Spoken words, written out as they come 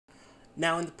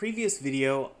Now in the previous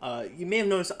video, you may have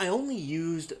noticed I only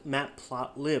used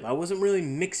Matplotlib. I wasn't really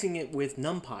mixing it with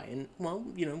NumPy. And well,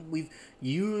 we've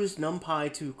used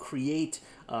NumPy to create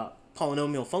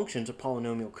polynomial functions or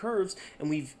polynomial curves, and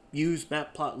we've used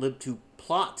Matplotlib to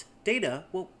plot data.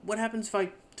 Well, what happens if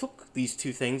I took these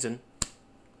two things and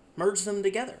merge them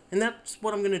together? And that's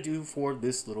what I'm going to do for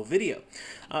this little video.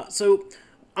 So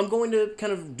I'm going to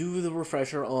kind of do the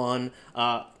refresher on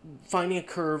finding a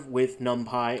curve with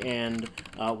NumPy and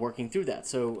working through that.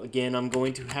 So again, I'm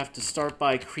going to have to start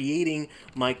by creating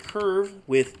my curve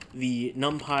with the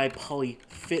NumPy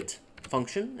polyfit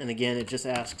function. And again, it just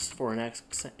asks for an x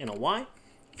and a y.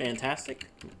 Fantastic.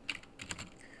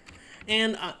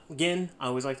 And again, I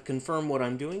always like to confirm what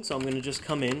I'm doing, so I'm going to just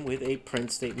come in with a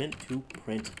print statement to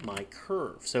print my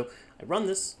curve. So I run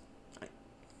this.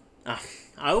 I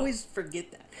always forget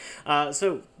that.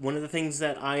 So one of the things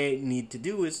that I need to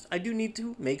do is I do need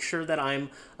to make sure that I'm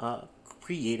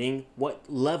creating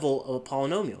what level of a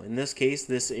polynomial. In this case,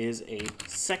 this is a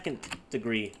second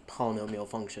degree polynomial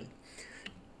function.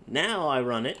 Now I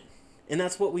run it, and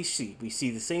that's what we see. We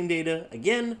see the same data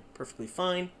again, perfectly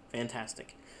fine,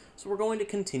 fantastic. So we're going to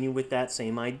continue with that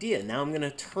same idea. Now I'm going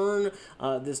to turn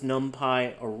this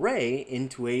NumPy array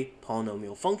into a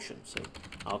polynomial function. So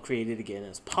I'll create it again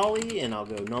as poly, and I'll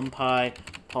go NumPy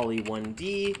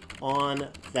poly1d on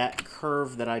that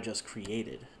curve that I just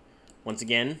created. Once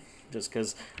again, just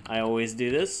because I always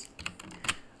do this,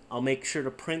 I'll make sure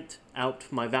to print out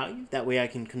my value. That way I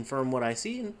can confirm what I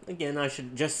see. And again, I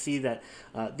should just see that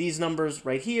these numbers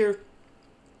right here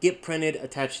get printed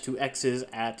attached to x's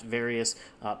at various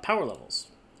power levels.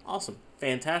 Awesome.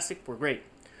 Fantastic. We're great.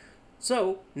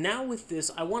 So now with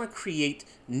this, I want to create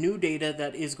new data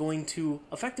that is going to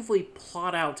effectively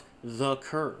plot out the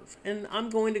curve. And I'm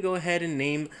going to go ahead and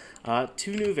name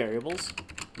two new variables,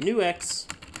 new x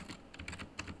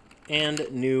and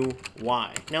new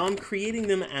y. Now I'm creating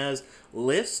them as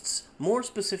lists, more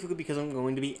specifically because I'm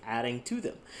going to be adding to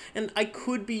them. And I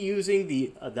could be using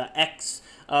the x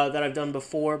that I've done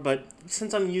before, but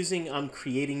since I'm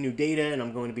creating new data and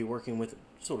I'm going to be working with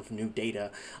sort of new data,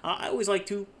 I always like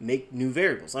to make new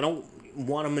variables. I don't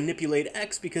want to manipulate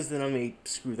x because then I may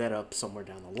screw that up somewhere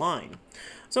down the line.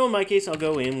 So in my case, I'll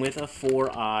go in with a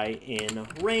for I in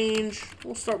range.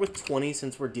 We'll start with 20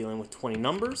 since we're dealing with 20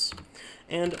 numbers.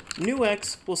 And new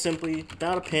x will simply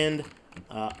dot append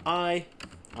I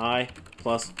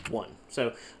plus 1.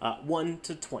 So 1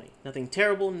 to 20. Nothing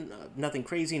terrible, nothing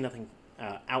crazy, nothing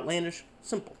outlandish,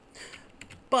 simple.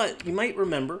 But you might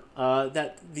remember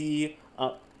that the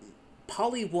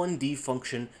poly1d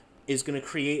function is going to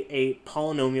create a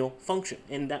polynomial function.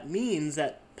 And that means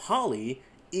that poly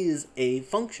is a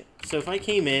function. So if I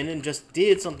came in and just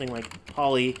did something like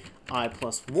poly I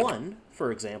plus 1,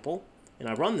 for example, and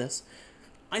I run this,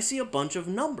 I see a bunch of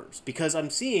numbers because I'm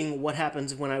seeing what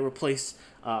happens when I replace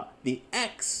the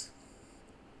x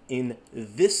in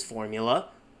this formula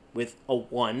with a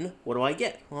 1. What do I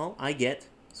get? Well, I get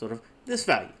sort of this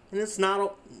value. And it's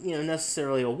not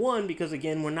necessarily a 1 because,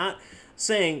 again, we're not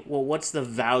saying, well, what's the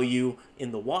value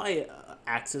in the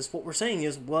y-axis? What we're saying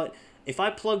is what if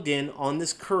I plugged in on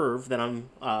this curve that I'm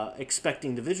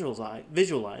expecting to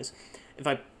visualize, if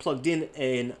I plugged in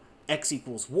an x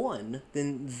equals 1,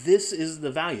 then this is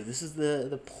the value. This is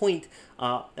the point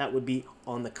that would be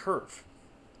on the curve.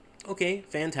 Okay,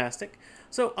 fantastic.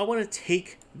 So I want to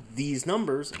take these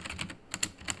numbers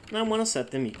and I want to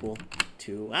set them equal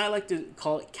to, I like to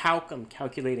call it calc. I'm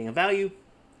calculating a value.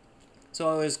 So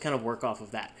I always kind of work off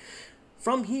of that.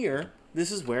 From here,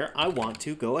 this is where I want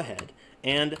to go ahead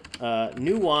and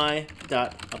new y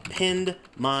dot append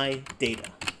my data.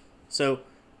 So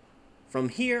from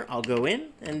here, I'll go in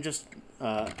and just,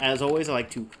 as always, I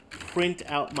like to print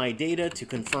out my data to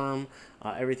confirm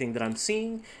everything that I'm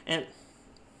seeing. And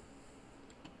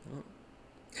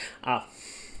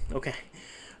okay.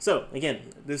 So again,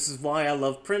 this is why I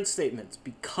love print statements,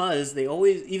 because they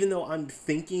always, even though I'm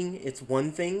thinking it's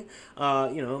one thing,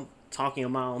 talking a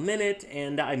mile a minute,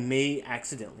 and I may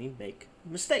accidentally make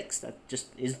mistakes. That just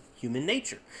is human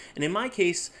nature. And in my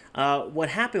case, what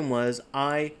happened was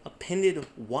I appended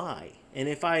y. And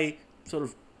if I sort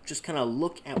of just kind of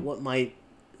look at what my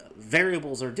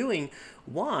variables are doing,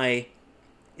 y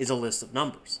is a list of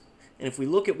numbers. And if we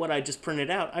look at what I just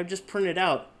printed out, I've just printed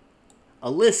out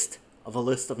a list of a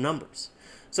list of numbers.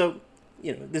 So,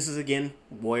 this is, again,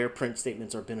 where print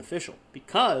statements are beneficial,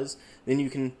 because then you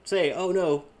can say, oh,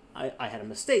 no, I had a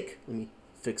mistake. Let me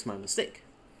fix my mistake.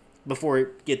 Before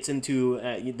it gets into,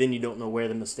 then you don't know where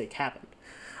the mistake happened.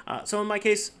 So in my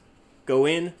case, go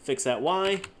in, fix that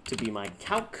y to be my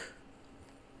calc.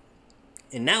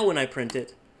 And now when I print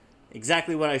it,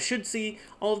 exactly what I should see.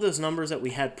 All of those numbers that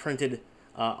we had printed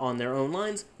on their own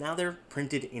lines, now they're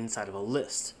printed inside of a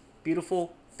list.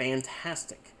 Beautiful,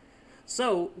 fantastic.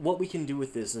 So what we can do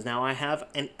with this is now I have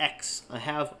an X, I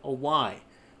have a Y.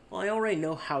 Well, I already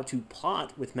know how to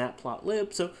plot with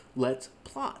Matplotlib, so let's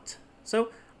plot. So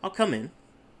I'll come in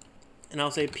and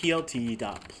I'll say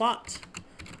plt.plot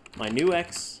my new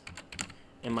X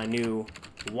and my new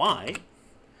Y.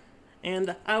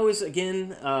 And I always,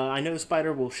 again, I know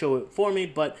Spider will show it for me,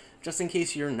 but just in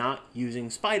case you're not using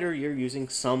Spider, you're using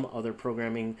some other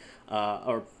programming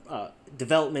or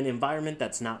development environment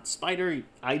that's not Spider,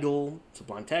 idle,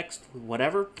 Sublime Text,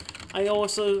 whatever. I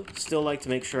also still like to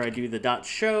make sure I do the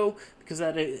 .show because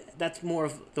that's more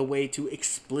of the way to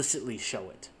explicitly show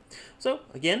it. So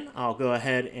again, I'll go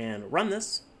ahead and run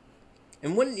this.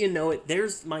 And wouldn't you know it,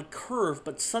 there's my curve,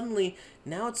 but suddenly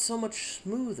now it's so much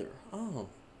smoother. Oh,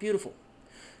 beautiful.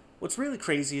 What's really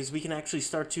crazy is we can actually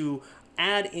start to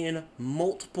add in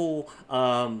multiple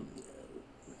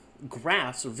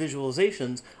graphs or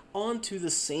visualizations onto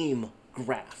the same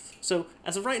graph. So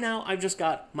as of right now, I've just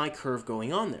got my curve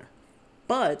going on there.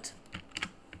 But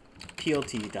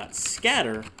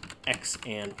plt.scatter x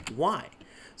and y.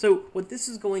 So what this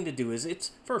is going to do is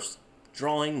it's first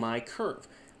drawing my curve.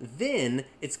 Then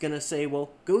it's going to say, well,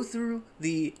 go through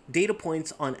the data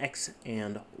points on x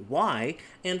and y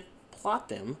and plot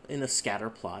them in a scatter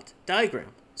plot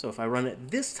diagram. So if I run it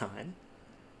this time,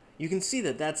 you can see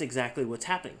that that's exactly what's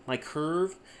happening. My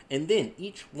curve and then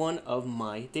each one of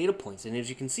my data points. And as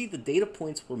you can see, the data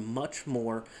points were much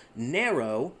more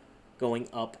narrow going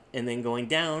up and then going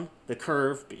down, the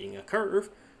curve being a curve.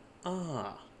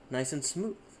 Nice and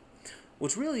smooth.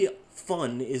 What's really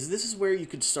fun is this is where you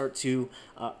could start to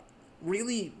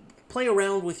really play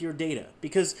around with your data,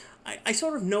 because I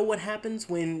sort of know what happens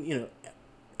when, you know,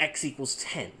 x equals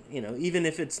 10. You know, even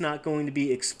if it's not going to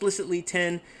be explicitly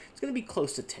 10, it's going to be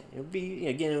close to 10. It'll be,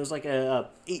 again, it was like a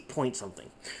 8 point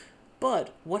something.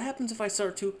 But what happens if I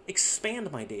start to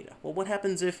expand my data? Well, what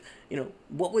happens if, you know,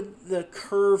 what would the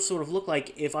curve sort of look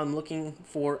like if I'm looking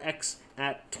for x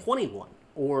at 21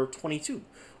 or 22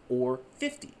 or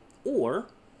 50 or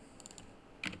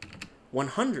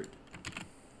 100?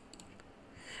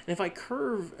 And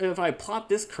if I plot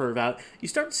this curve out, you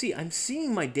start to see I'm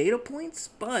seeing my data points,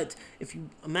 but if you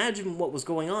imagine what was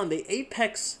going on, they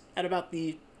apex at about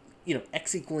the, you know,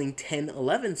 x equaling 10,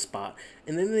 11 spot,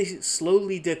 and then they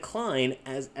slowly decline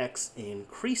as x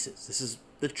increases. This is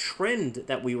the trend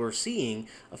that we were seeing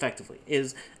effectively,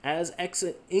 is as x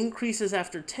increases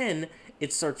after 10,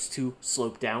 it starts to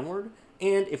slope downward,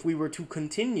 and if we were to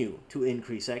continue to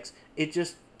increase x, it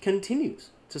just continues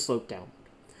to slope downward.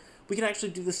 We could actually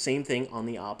do the same thing on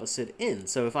the opposite end.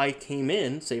 So if I came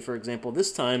in, say for example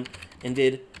this time, and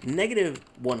did negative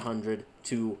 100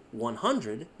 to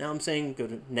 100, now I'm saying go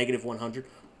to negative 100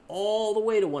 all the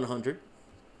way to 100,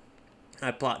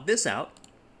 I plot this out,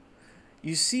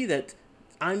 you see that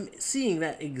I'm seeing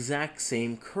that exact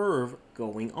same curve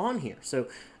going on here. So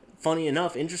funny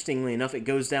enough, interestingly enough, it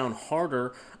goes down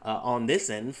harder on this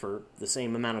end for the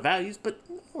same amount of values, but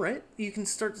all right, you can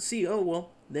start to see, oh, well,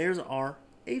 there's our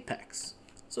apex.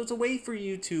 So it's a way for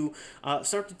you to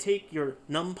start to take your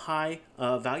NumPy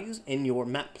values and your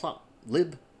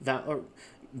Matplotlib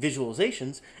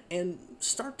visualizations and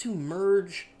start to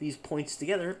merge these points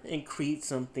together and create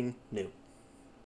something new.